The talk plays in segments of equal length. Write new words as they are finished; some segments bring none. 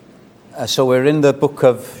So we're in the book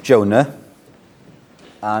of Jonah,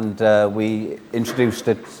 and we introduced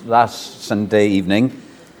it last Sunday evening.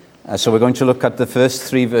 So we're going to look at the first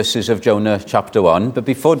 3 verses of Jonah chapter 1. But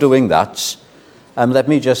before doing that, let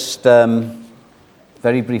me just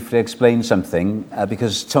very briefly explain something,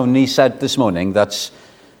 because Tony said this morning that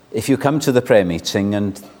if you come to the prayer meeting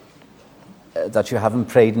and that you haven't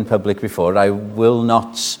prayed in public before, I will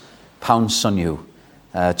not pounce on you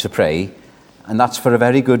to pray. And that's for a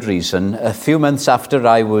very good reason. A few months after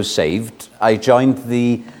I was saved, I joined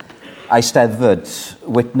the Eisteddfod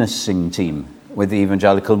witnessing team with the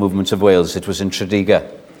Evangelical Movement of Wales. It was in Tredegar.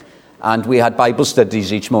 And we had Bible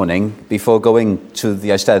studies each morning before going to the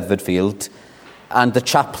Eisteddfod field. And the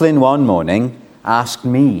chaplain one morning asked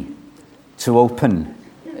me to open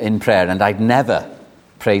in prayer. And I'd never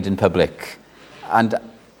prayed in public. And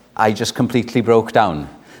I just completely broke down.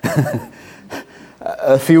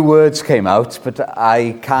 A few words came out, but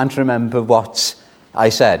I can't remember what I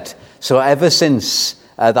said. So ever since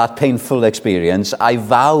that painful experience, I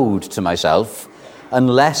vowed to myself,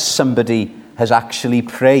 unless somebody has actually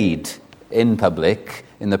prayed in public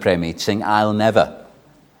in the prayer meeting, I'll never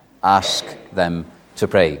ask them to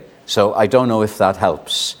pray. So I don't know if that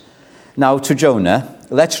helps. Now to Jonah.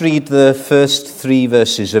 Let's read the first 3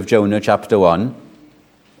 verses of Jonah chapter 1.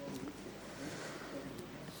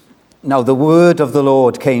 Now the word of the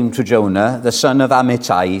Lord came to Jonah, the son of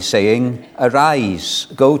Amittai, saying, Arise,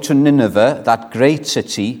 go to Nineveh, that great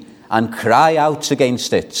city, and cry out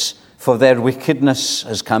against it, for their wickedness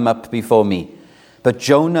has come up before me. But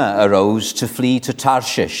Jonah arose to flee to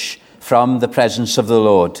Tarshish from the presence of the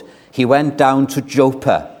Lord. He went down to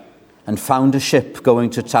Joppa and found a ship going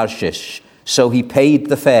to Tarshish. So he paid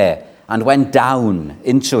the fare and went down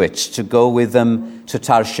into it to go with them to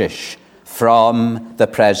Tarshish, from the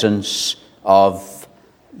presence of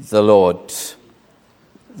the Lord.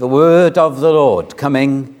 The word of the Lord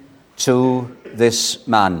coming to this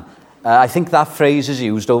man. I think that phrase is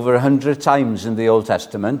used over 100 times in the Old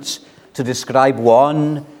Testament to describe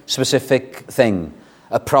one specific thing.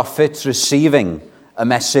 A prophet receiving a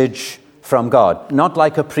message from God. Not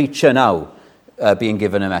like a preacher now being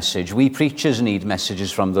given a message. We preachers need messages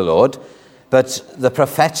from the Lord. But the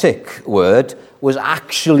prophetic word was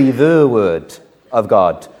actually the word of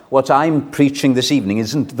God. What I'm preaching this evening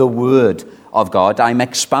isn't the word of God. I'm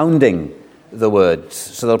expounding the word.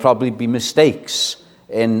 So there'll probably be mistakes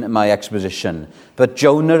in my exposition. But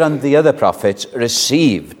Jonah and the other prophets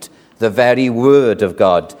received the very word of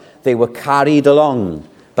God. They were carried along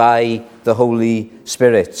by the Holy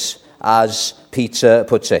Spirit, as Peter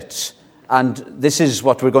puts it. And this is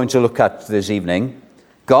what we're going to look at this evening.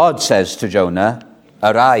 God says to Jonah,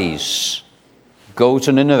 Arise, go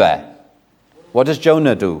to Nineveh. What does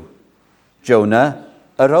Jonah do? Jonah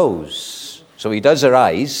arose. So he does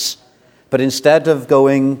arise, but instead of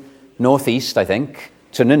going northeast, I think,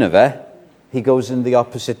 to Nineveh, he goes in the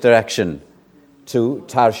opposite direction, to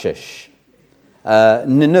Tarshish.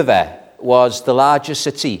 Nineveh was the largest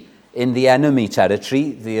city in the enemy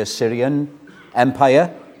territory, the Assyrian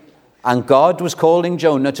Empire, and God was calling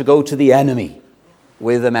Jonah to go to the enemy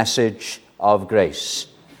with a message of grace.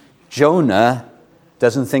 Jonah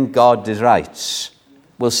doesn't think God is right.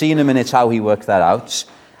 We'll see in a minute how he worked that out.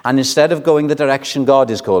 And instead of going the direction God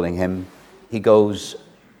is calling him, he goes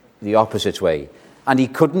the opposite way. And he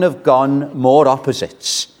couldn't have gone more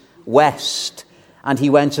opposites, west. And he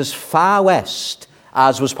went as far west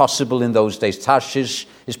as was possible in those days. Tarshish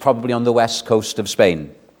is probably on the west coast of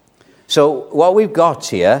Spain. So what we've got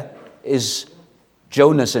here is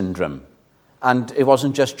Jonah syndrome. And it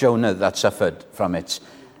wasn't just Jonah that suffered from it.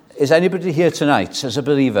 Is anybody here tonight, as a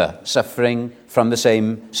believer, suffering from the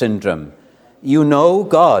same syndrome? You know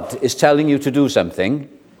God is telling you to do something,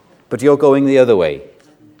 but you're going the other way.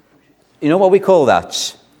 You know what we call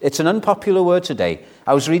that? It's an unpopular word today.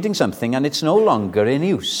 I was reading something and it's no longer in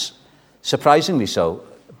use. Surprisingly so.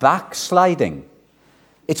 Backsliding.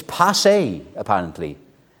 It's passé, apparently.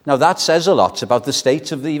 Now that says a lot about the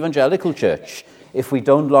state of the evangelical church if we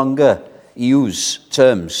don't longer use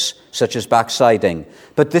terms such as backsliding.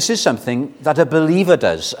 But this is something that a believer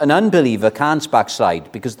does. An unbeliever can't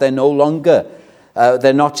backslide because they're no longer,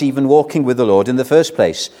 they're not even walking with the Lord in the first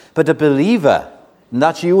place. But a believer, and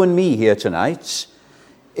that's you and me here tonight,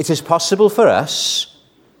 it is possible for us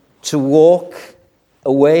to walk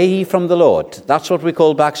away from the Lord. That's what we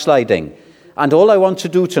call backsliding. And all I want to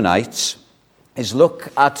do tonight is look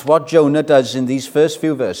at what Jonah does in these first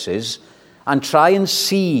few verses and try and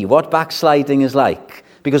see what backsliding is like.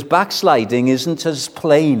 Because backsliding isn't as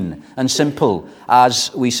plain and simple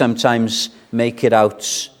as we sometimes make it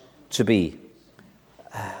out to be.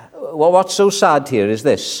 What's so sad here is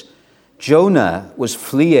this. Jonah was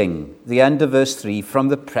fleeing, the end of verse 3, from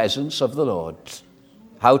the presence of the Lord.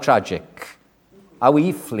 How tragic. Are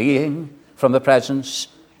we fleeing from the presence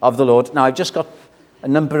of the Lord? Now, I've just got a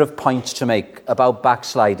number of points to make about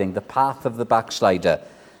backsliding, the path of the backslider.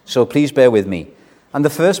 So please bear with me. And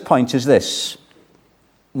the first point is this: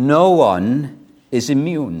 no one is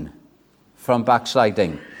immune from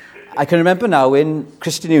backsliding. I can remember now in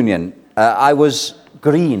Christian Union, I was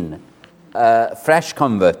green, fresh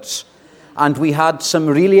converts, and we had some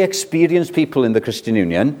really experienced people in the Christian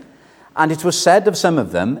Union, and it was said of some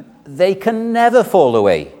of them, they can never fall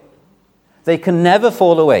away. They can never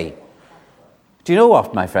fall away. Do you know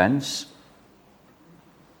what, my friends?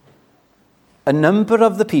 A number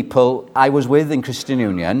of the people I was with in Christian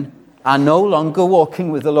Union are no longer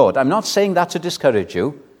walking with the Lord. I'm not saying that to discourage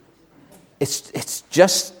you. It's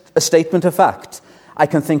just a statement of fact. I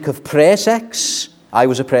can think of prayer sects. I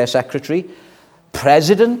was a prayer secretary.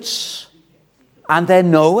 Presidents. And they're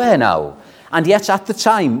nowhere now. And yet at the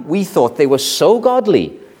time, we thought they were so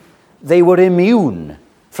godly. They were immune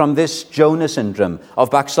from this Jonah syndrome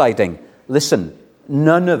of backsliding. Listen,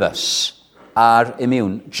 none of us are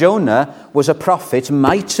immune. Jonah was a prophet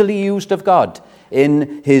mightily used of God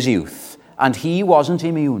in his youth, and he wasn't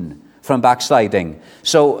immune from backsliding.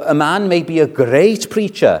 So a man may be a great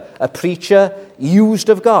preacher, a preacher used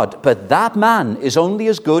of God, but that man is only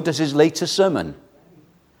as good as his latest sermon.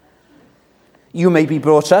 You may be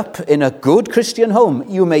brought up in a good Christian home.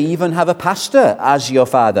 You may even have a pastor as your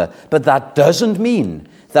father, but that doesn't mean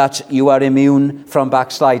that you are immune from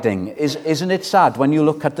backsliding. Isn't it sad when you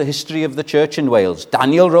look at the history of the church in Wales?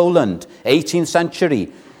 Daniel Rowland, 18th century,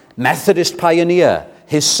 Methodist pioneer.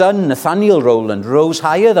 His son, Nathaniel Rowland, rose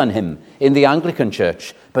higher than him in the Anglican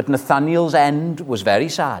church, but Nathaniel's end was very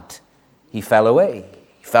sad. He fell away.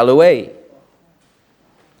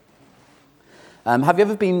 Have you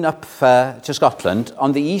ever been up to Scotland?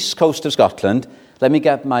 On the east coast of Scotland, let me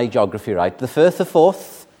get my geography right, the Firth of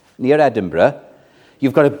Forth, near Edinburgh,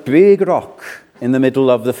 you've got a big rock in the middle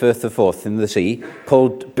of the Firth of Forth in the sea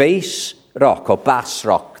called Bass Rock, or Bass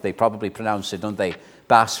Rock. They probably pronounce it, don't they?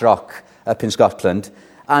 Bass Rock up in Scotland.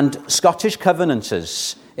 And Scottish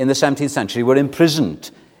Covenanters in the 17th century were imprisoned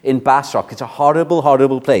in Bass Rock. It's a horrible,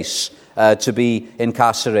 horrible place to be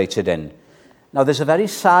incarcerated in. Now, there's a very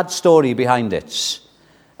sad story behind it.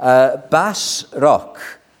 Bass Rock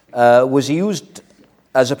was used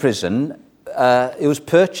as a prison. It was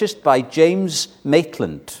purchased by James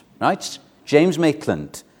Maitland, right? James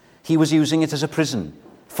Maitland. He was using it as a prison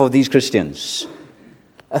for these Christians.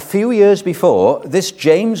 A few years before, this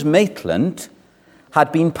James Maitland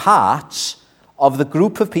had been part of the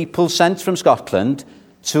group of people sent from Scotland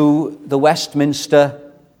to the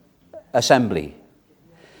Westminster Assembly.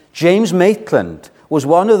 James Maitland was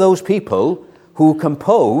one of those people who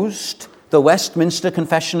composed the Westminster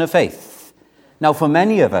Confession of Faith. Now, for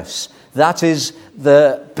many of us, that is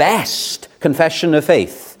the best confession of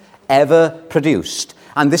faith ever produced.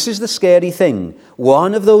 And this is the scary thing.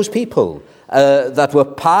 One of those people that were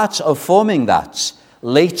part of forming that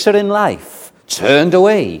later in life turned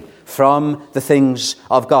away from the things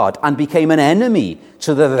of God and became an enemy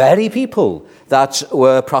to the very people that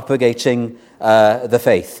were propagating the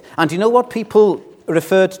faith. And do you know what people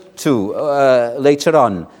referred to later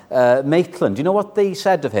on? Maitland, do you know what they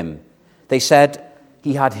said of him? They said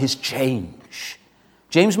he had his change.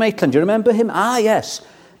 James Maitland, do you remember him? Ah, yes,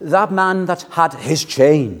 that man that had his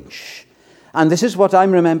change. And this is what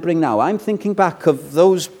I'm remembering now. I'm thinking back of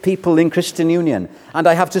those people in Christian Union, and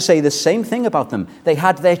I have to say the same thing about them. They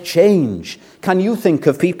had their change. Can you think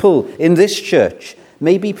of people in this church,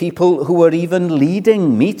 maybe people who were even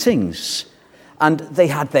leading meetings, and they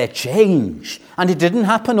had their change? And it didn't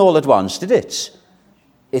happen all at once, did it?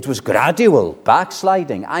 It was gradual,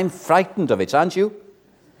 backsliding. I'm frightened of it, aren't you?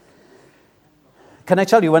 Can I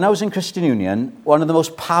tell you, when I was in Christian Union, one of the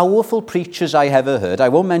most powerful preachers I ever heard, I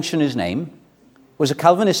won't mention his name, was a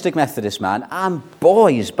Calvinistic Methodist man, and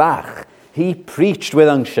boys back, he preached with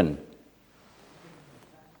unction.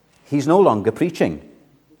 He's no longer preaching.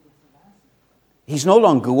 He's no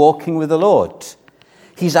longer walking with the Lord.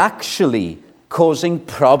 He's actually causing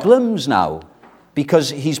problems now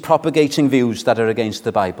because he's propagating views that are against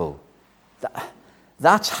the Bible.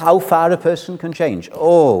 That's how far a person can change.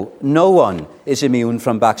 Oh, no one is immune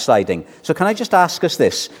from backsliding. So can I just ask us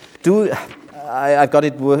this? I've got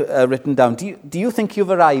it written down. Do you think you've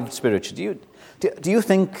arrived spiritually? Do you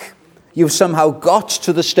think you've somehow got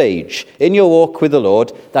to the stage in your walk with the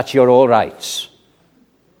Lord that you're all right?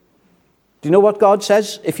 Do you know what God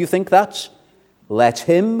says if you think that? Let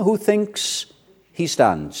him who thinks he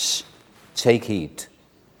stands take heed,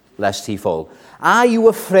 lest he fall. Are you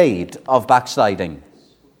afraid of backsliding?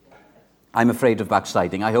 I'm afraid of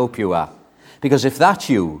backsliding. I hope you are. Because if that's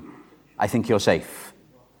you, I think you're safe.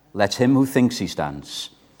 Let him who thinks he stands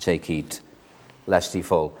take heed, lest he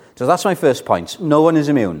fall. So that's my first point. No one is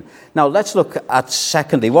immune. Now let's look at,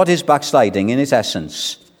 secondly, what is backsliding in its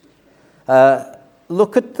essence?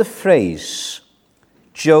 Look at the phrase,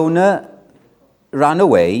 Jonah ran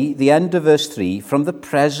away, the end of verse 3, from the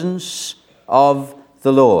presence of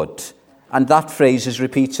the Lord. And that phrase is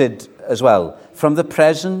repeated as well. From the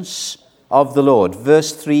presence of the Lord.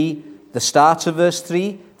 Verse 3, the start of verse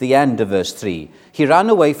 3, the end of verse 3. He ran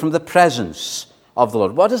away from the presence of the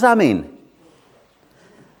Lord. What does that mean?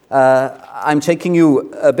 I'm taking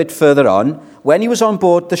you a bit further on. When he was on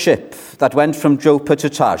board the ship that went from Joppa to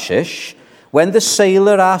Tarshish, when the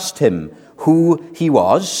sailor asked him who he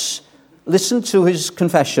was, listen to his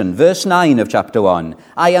confession. Verse 9 of chapter 1.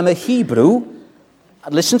 I am a Hebrew.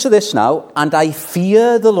 Listen to this now. And I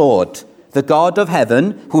fear the Lord, the God of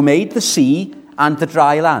heaven, who made the sea and the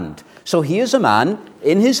dry land. So here's a man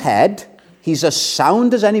in his head. He's as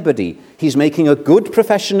sound as anybody. He's making a good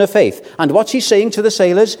profession of faith. And what's he saying to the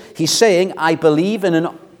sailors? He's saying, I believe in an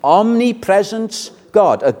omnipresent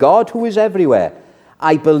God, a God who is everywhere.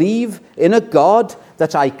 I believe in a God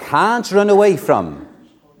that I can't run away from.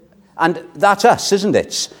 And that's us, isn't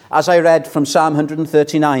it? As I read from Psalm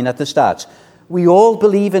 139 at the start, we all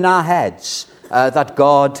believe in our heads that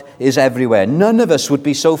God is everywhere. None of us would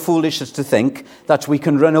be so foolish as to think that we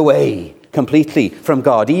can run away completely from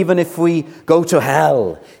God. Even if we go to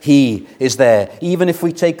hell, he is there. Even if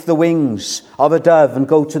we take the wings of a dove and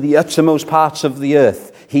go to the uttermost parts of the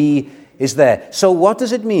earth, he is there. So what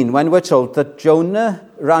does it mean when we're told that Jonah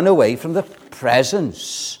ran away from the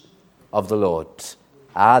presence of the Lord?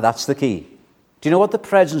 That's the key. Do you know what the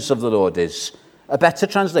presence of the Lord is? A better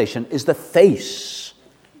translation is the face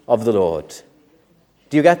of the Lord.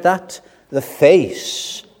 Do you get that? The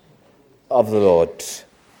face of the Lord.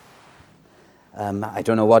 I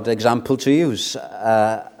don't know what example to use.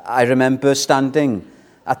 I remember standing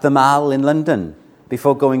at the Mall in London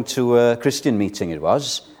before going to a Christian meeting it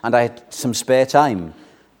was, and I had some spare time.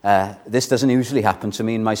 This doesn't usually happen to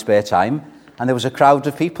me in my spare time. And there was a crowd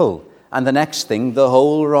of people. And the next thing, the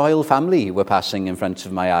whole royal family were passing in front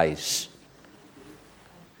of my eyes.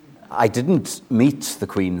 I didn't meet the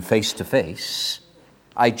Queen face to face.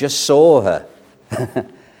 I just saw her.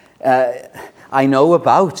 I know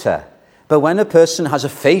about her. But when a person has a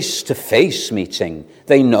face-to-face meeting,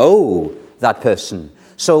 they know that person.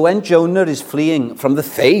 So when Jonah is fleeing from the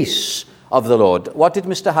face of the Lord, what did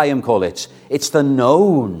Mr. Hyam call it? It's the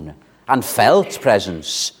known and felt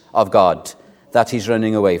presence of God that he's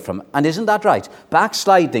running away from. And isn't that right?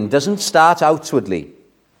 Backsliding doesn't start outwardly.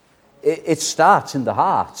 It starts in the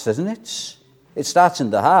heart, doesn't it? It starts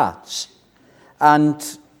in the heart.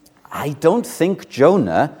 And I don't think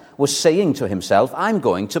Jonah was saying to himself, I'm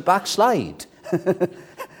going to backslide.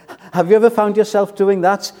 Have you ever found yourself doing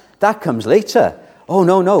that? That comes later. Oh,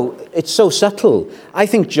 no, it's so subtle. I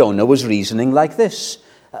think Jonah was reasoning like this.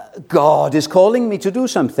 God is calling me to do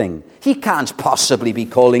something. He can't possibly be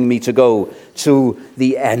calling me to go to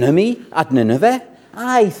the enemy at Nineveh.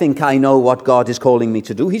 I think I know what God is calling me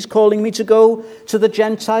to do. He's calling me to go to the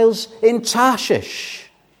Gentiles in Tarshish.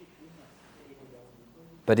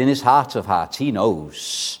 But in his heart of hearts, he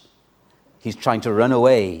knows he's trying to run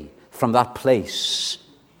away from that place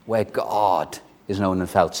where God is known and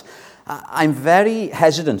felt. I'm very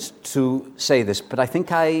hesitant to say this, but I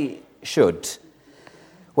think I should.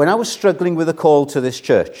 When I was struggling with a call to this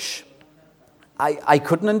church, I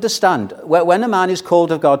couldn't understand. When a man is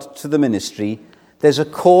called of God to the ministry, there's a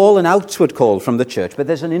call, an outward call from the church, but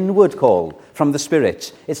there's an inward call from the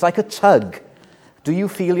Spirit. It's like a tug. Do you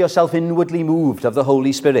feel yourself inwardly moved of the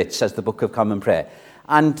Holy Spirit, says the Book of Common Prayer.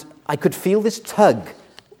 And I could feel this tug.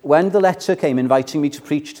 When the letter came inviting me to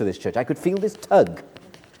preach to this church, I could feel this tug.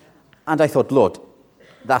 And I thought, Lord,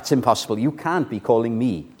 that's impossible. You can't be calling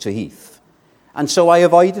me to Heath. And so I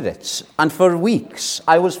avoided it. And for weeks,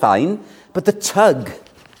 I was fine, but the tug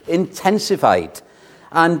intensified.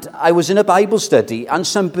 And I was in a Bible study, and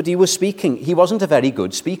somebody was speaking. He wasn't a very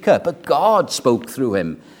good speaker, but God spoke through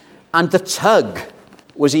him. And the tug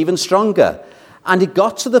was even stronger. And it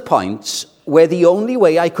got to the point where the only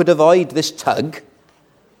way I could avoid this tug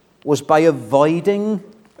was by avoiding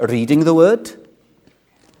reading the Word,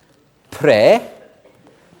 prayer,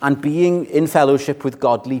 and being in fellowship with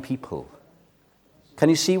godly people. Can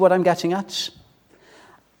you see what I'm getting at?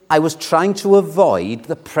 I was trying to avoid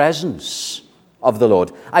the presence of the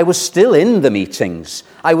Lord. I was still in the meetings.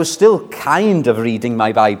 I was still kind of reading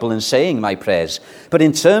my Bible and saying my prayers. But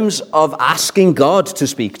in terms of asking God to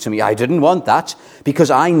speak to me, I didn't want that, because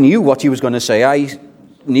I knew what he was going to say. I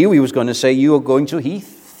knew he was going to say, "You are going to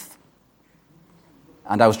Heath."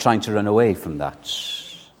 And I was trying to run away from that.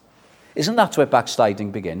 Isn't that where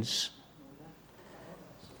backsliding begins?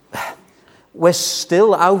 We're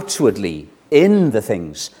still outwardly in the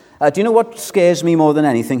things. Do you know what scares me more than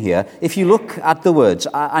anything here? If you look at the words,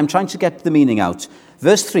 I'm trying to get the meaning out.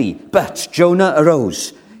 Verse 3, "But Jonah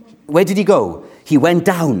arose." Where did he go? He went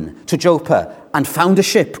down to Joppa and found a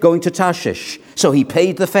ship going to Tarshish. So he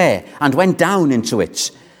paid the fare and went down into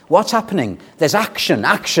it. What's happening? There's action,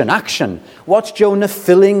 action, action. What's Jonah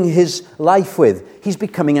filling his life with? He's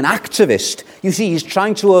becoming an activist. You see, he's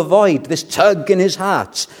trying to avoid this tug in his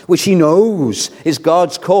heart, which he knows is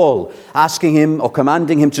God's call, asking him or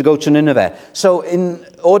commanding him to go to Nineveh. So in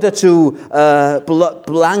order to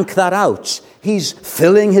blank that out, he's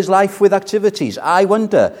filling his life with activities. I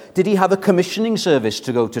wonder, did he have a commissioning service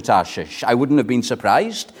to go to Tarshish? I wouldn't have been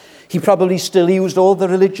surprised. He probably still used all the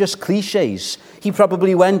religious cliches. He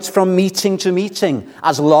probably went from meeting to meeting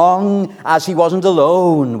as long as he wasn't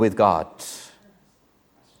alone with God.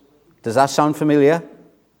 Does that sound familiar?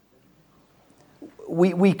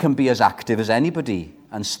 We can be as active as anybody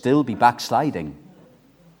and still be backsliding.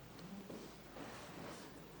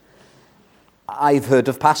 I've heard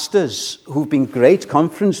of pastors who've been great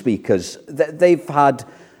conference speakers. They've had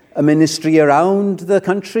a ministry around the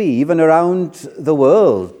country, even around the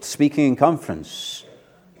world, speaking in conference.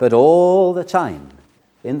 But all the time,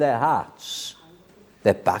 in their hearts,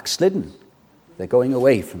 they're backslidden. They're going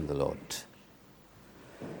away from the Lord.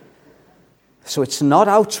 So it's not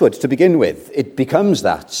outward to begin with. It becomes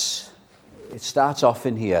that. It starts off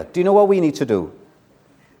in here. Do you know what we need to do?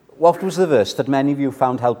 What was the verse that many of you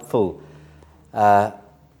found helpful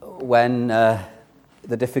when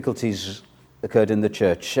the difficulties occurred in the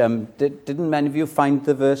church? Didn't many of you find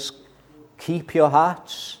the verse, "Keep your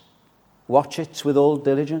hearts, watch it with all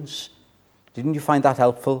diligence"? Didn't you find that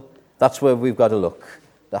helpful? That's where we've got to look.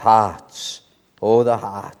 The hearts. Oh, the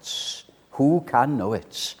hearts. Who can know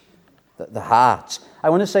it? The heart.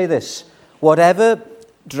 I want to say this. Whatever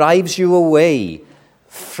drives you away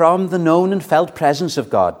from the known and felt presence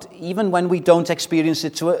of God, even when we don't experience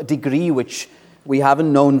it to a degree which we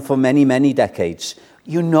haven't known for many, many decades,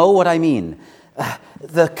 you know what I mean.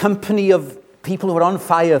 The company of people who are on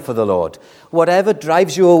fire for the Lord, whatever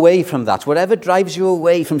drives you away from that, whatever drives you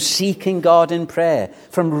away from seeking God in prayer,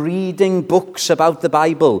 from reading books about the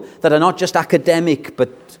Bible that are not just academic but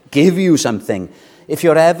give you something, if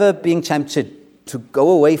you're ever being tempted to go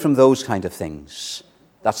away from those kind of things,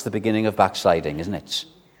 that's the beginning of backsliding, isn't it?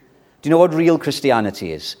 Do you know what real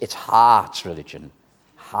Christianity is? It's heart religion.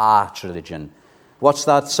 Heart religion. What's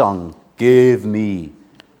that song? Give me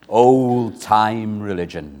old-time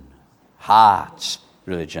religion. Heart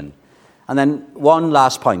religion. And then one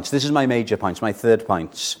last point. This is my major point, my third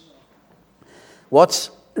point.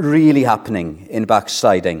 What's really happening in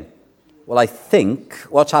backsliding? Well, I think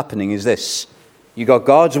what's happening is this. You got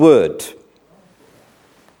God's word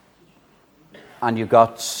and you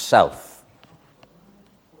got self.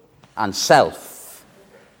 And self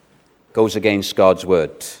goes against God's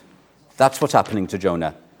word. That's what's happening to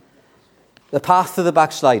Jonah. The path to the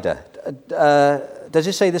backslider. Does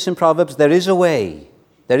it say this in Proverbs? There is a way,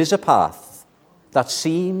 there is a path that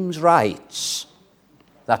seems right.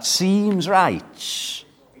 That seems right.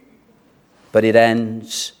 But it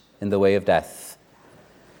ends in the way of death.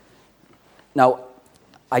 Now,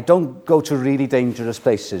 I don't go to really dangerous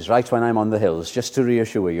places, right, when I'm on the hills, just to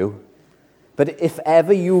reassure you. But if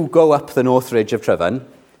ever you go up the North Ridge of Tryfan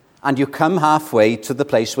and you come halfway to the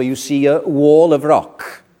place where you see a wall of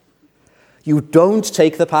rock, you don't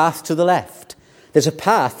take the path to the left. There's a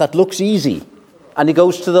path that looks easy, and it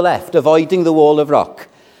goes to the left, avoiding the wall of rock.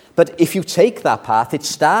 But if you take that path, it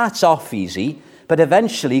starts off easy, but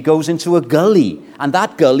eventually goes into a gully, and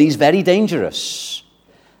that gully is very dangerous.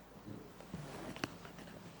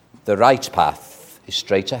 The right path is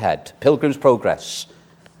straight ahead. Pilgrim's Progress.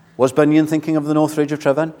 Was Bunyan thinking of the North Ridge of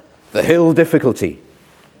Tryfan? The hill difficulty.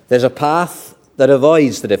 There's a path that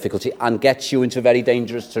avoids the difficulty and gets you into very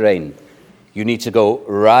dangerous terrain. You need to go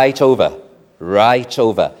right over. Right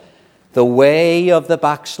over. The way of the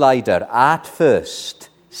backslider at first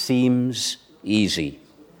seems easy.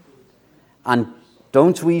 And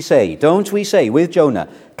don't we say with Jonah,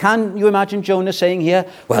 can you imagine Jonah saying here,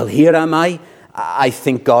 well, here am I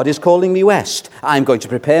think God is calling me west. I'm going to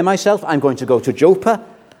prepare myself. I'm going to go to Joppa.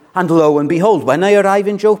 And lo and behold, when I arrive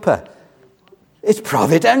in Joppa, it's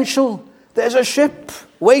providential. There's a ship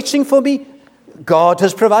waiting for me. God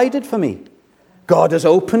has provided for me. God has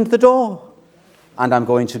opened the door. And I'm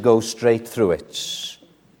going to go straight through it.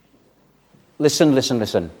 Listen, listen,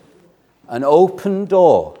 listen. An open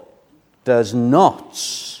door does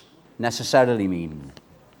not necessarily mean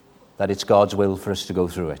that it's God's will for us to go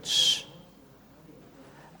through it.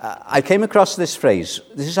 I came across this phrase.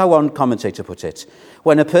 This is how one commentator put it.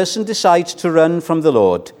 When a person decides to run from the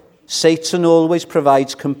Lord, Satan always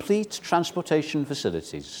provides complete transportation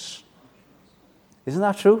facilities. Isn't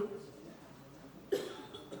that true?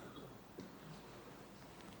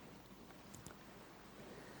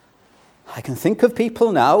 I can think of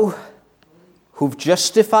people now who've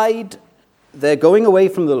justified their going away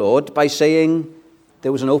from the Lord by saying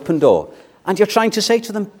there was an open door. And you're trying to say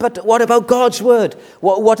to them, but what about God's word?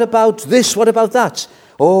 What about this? What about that?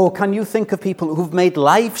 Oh, can you think of people who've made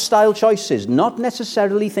lifestyle choices, not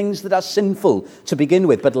necessarily things that are sinful to begin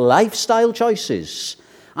with, but lifestyle choices.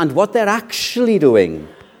 And what they're actually doing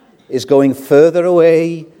is going further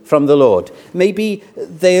away from the Lord. Maybe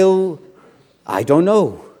they'll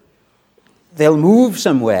move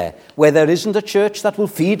somewhere where there isn't a church that will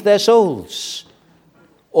feed their souls.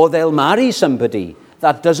 Or they'll marry somebody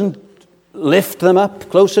that doesn't lift them up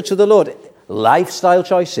closer to the Lord. Lifestyle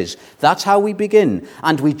choices. That's how we begin.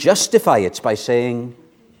 And we justify it by saying,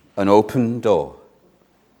 an open door.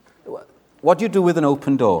 What do you do with an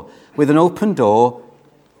open door? With an open door,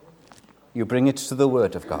 you bring it to the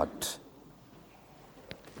Word of God.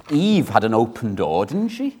 Eve had an open door, didn't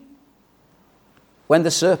she? When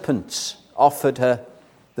the serpent offered her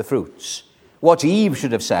the fruits, what Eve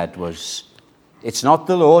should have said was, it's not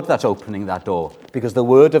the Lord that's opening that door, because the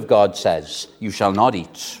Word of God says, you shall not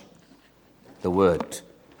eat. The Word.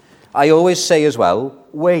 I always say as well,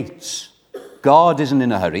 wait. God isn't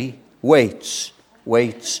in a hurry. Wait.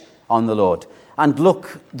 Wait on the Lord. And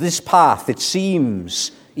look, this path, it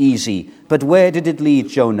seems easy, but where did it lead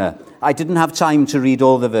Jonah? I didn't have time to read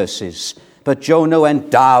all the verses, but Jonah went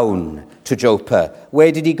down to Joppa.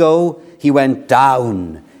 Where did he go? He went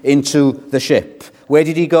down into the ship. Where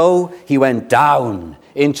did he go? He went down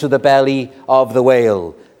into the belly of the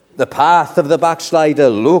whale. The path of the backslider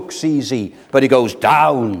looks easy, but he goes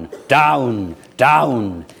down, down,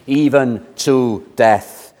 down, even to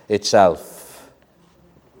death itself.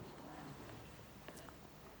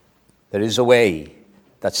 There is a way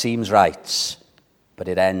that seems right, but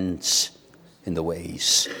it ends in the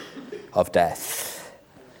ways of death.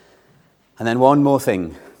 And then one more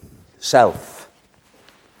thing. Self.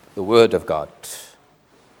 The Word of God.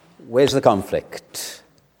 Where's the conflict?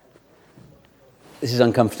 This is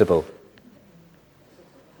uncomfortable.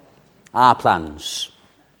 Our plans.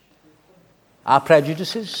 Our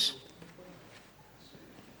prejudices.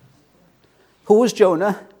 Who was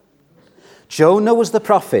Jonah? Jonah was the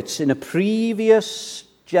prophet in a previous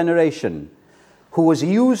generation who was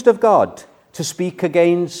used of God to speak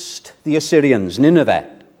against the Assyrians,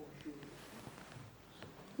 Nineveh.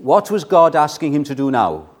 What was God asking him to do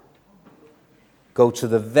now? Go to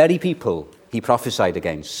the very people he prophesied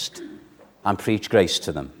against and preach grace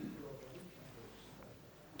to them.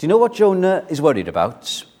 Do you know what Jonah is worried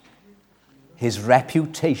about? His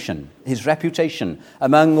reputation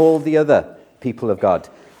among all the other people of God.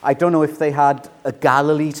 I don't know if they had a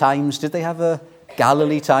Galilee Times. Did they have a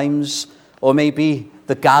Galilee Times? Or maybe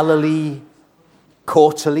the Galilee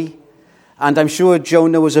Quarterly? And I'm sure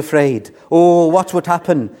Jonah was afraid. Oh, what would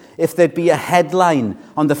happen if there'd be a headline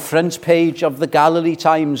on the front page of the Galilee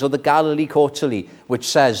Times or the Galilee Quarterly which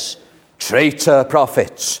says, traitor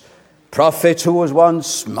prophet who was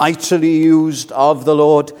once mightily used of the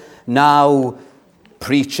Lord, now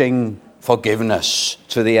preaching forgiveness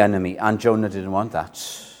to the enemy. And Jonah didn't want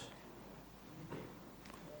that.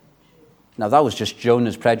 Now, that was just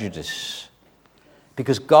Jonah's prejudice.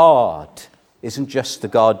 Because God isn't just the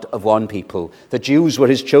God of one people. The Jews were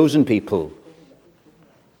his chosen people.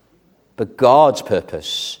 But God's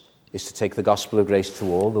purpose is to take the gospel of grace to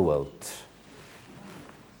all the world.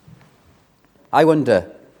 I wonder,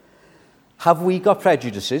 have we got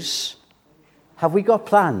prejudices? Have we got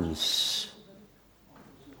plans?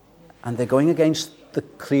 And they're going against the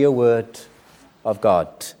clear word of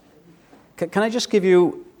God. Can I just give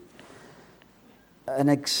you an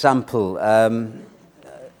example?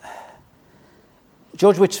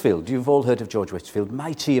 George Whitfield, you've all heard of George Whitfield,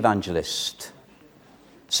 mighty evangelist.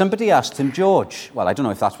 Somebody asked him, George, well, I don't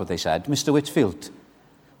know if that's what they said, Mr. Whitfield,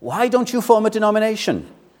 why don't you form a denomination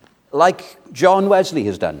like John Wesley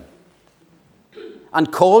has done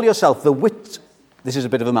and call yourself this is a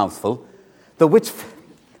bit of a mouthful, the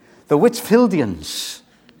Whitfieldians.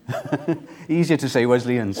 Easier to say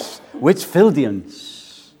Wesleyans.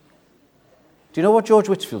 Whitfieldians. Do you know what George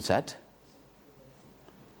Whitfield said?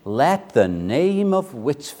 let the name of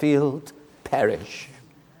Whitfield perish.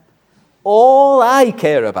 All I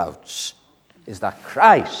care about is that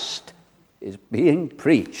Christ is being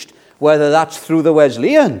preached, whether that's through the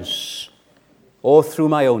Wesleyans or through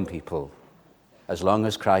my own people, as long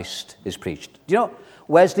as Christ is preached. Do you know,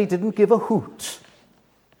 Wesley didn't give a hoot,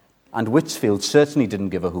 and Whitfield certainly didn't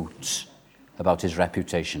give a hoot about his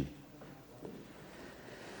reputation.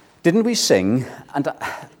 Didn't we sing, and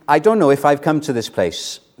I don't know if I've come to this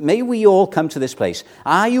place, may we all come to this place,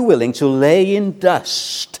 are you willing to lay in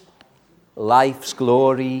dust life's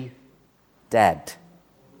glory dead?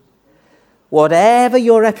 Whatever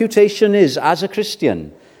your reputation is as a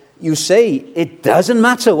Christian, you say, it doesn't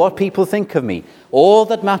matter what people think of me. All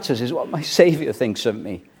that matters is what my Saviour thinks of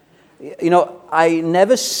me. You know, I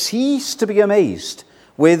never cease to be amazed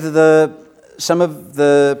with some of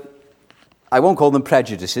the, I won't call them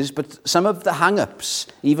prejudices, but some of the hang-ups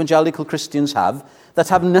evangelical Christians have that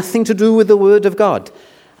have nothing to do with the Word of God.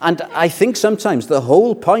 And I think sometimes the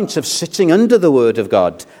whole point of sitting under the Word of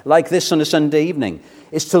God, like this on a Sunday evening,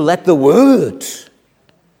 is to let the Word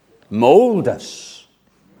mold us.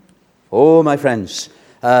 Oh, my friends,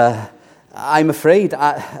 I'm afraid,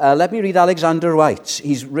 let me read Alexander White.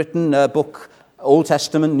 He's written a book, Old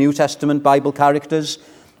Testament, New Testament, Bible characters,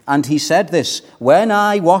 and he said this: when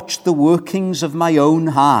I watch the workings of my own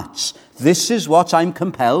heart, this is what I'm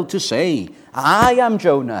compelled to say. I am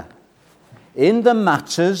Jonah in the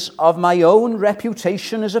matters of my own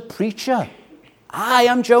reputation as a preacher. I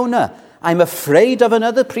am Jonah. I'm afraid of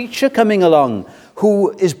another preacher coming along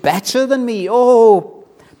who is better than me. Oh,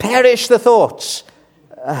 perish the thoughts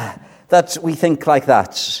that we think like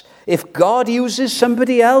that. If God uses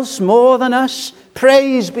somebody else more than us,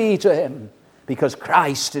 praise be to him, because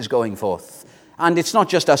Christ is going forth. And it's not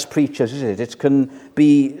just us preachers, is it? It can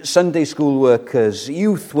be Sunday school workers,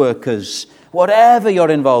 youth workers, whatever you're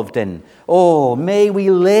involved in. Oh, may we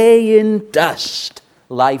lay in dust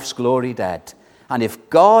life's glory dead. And if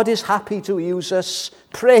God is happy to use us,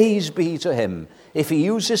 praise be to him. If he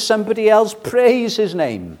uses somebody else, praise his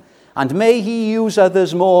name. And may he use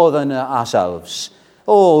others more than ourselves.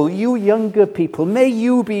 Oh, you younger people, may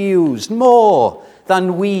you be used more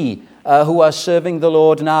than we who are serving the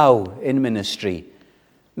Lord now in ministry.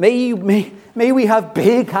 May we have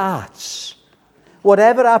big hearts.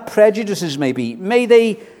 Whatever our prejudices may be,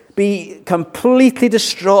 they be completely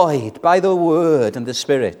destroyed by the Word and the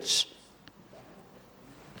Spirit.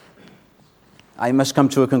 I must come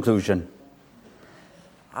to a conclusion.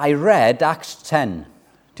 I read Acts 10.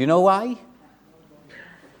 Do you know why?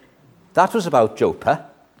 That was about Joppa.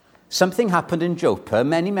 Something happened in Joppa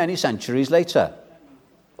many, many centuries later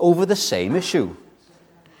over the same issue.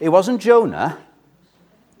 It wasn't Jonah.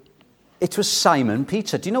 It was Simon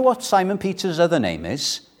Peter. Do you know what Simon Peter's other name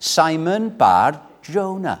is? Simon Bar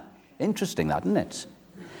Jonah. Interesting, that, isn't it?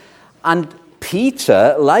 And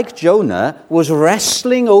Peter, like Jonah, was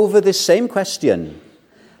wrestling over this same question.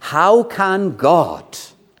 How can God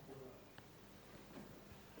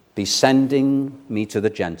be sending me to the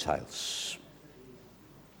Gentiles?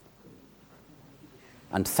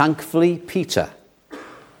 And thankfully, Peter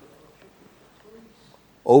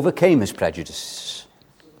overcame his prejudices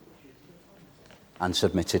and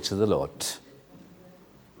submitted to the Lord.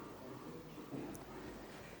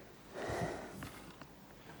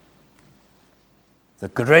 The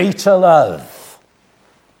greater love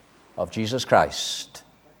of Jesus Christ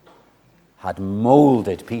had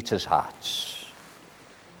molded Peter's heart.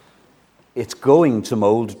 It's going to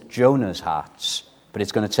mold Jonah's heart, but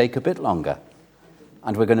it's going to take a bit longer.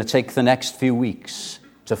 And we're going to take the next few weeks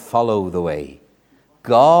to follow the way.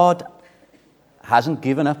 God hasn't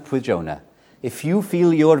given up with Jonah. If you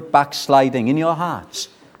feel you're backsliding in your hearts,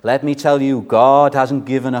 let me tell you, God hasn't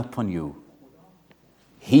given up on you.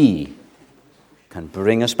 He can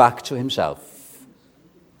bring us back to himself.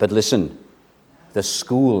 But listen, the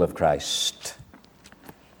school of Christ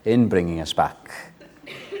in bringing us back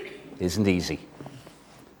isn't easy.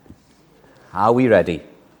 Are we ready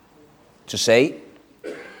to say,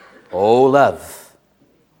 "Oh, love,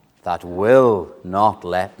 that will not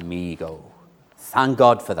let me go. Thank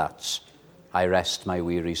God for that. I rest my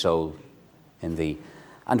weary soul in thee."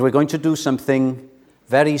 And we're going to do something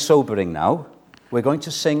very sobering now. We're going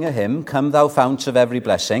to sing a hymn, "Come Thou Fount of Every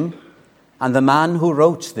Blessing." And the man who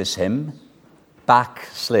wrote this hymn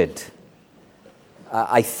backslid.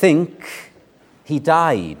 I think he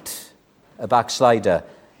died a backslider.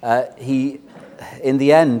 He, in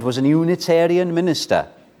the end, was a Unitarian minister.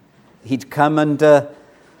 He'd come under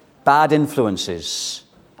bad influences.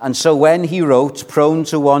 And so when he wrote, "Prone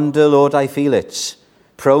to wander, Lord, I feel it.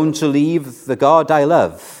 Prone to leave the God I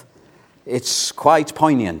love," It's quite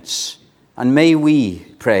poignant. And may we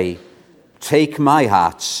pray, take my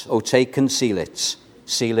heart, O take and seal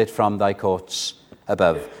it from thy courts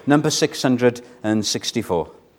above. Number 664.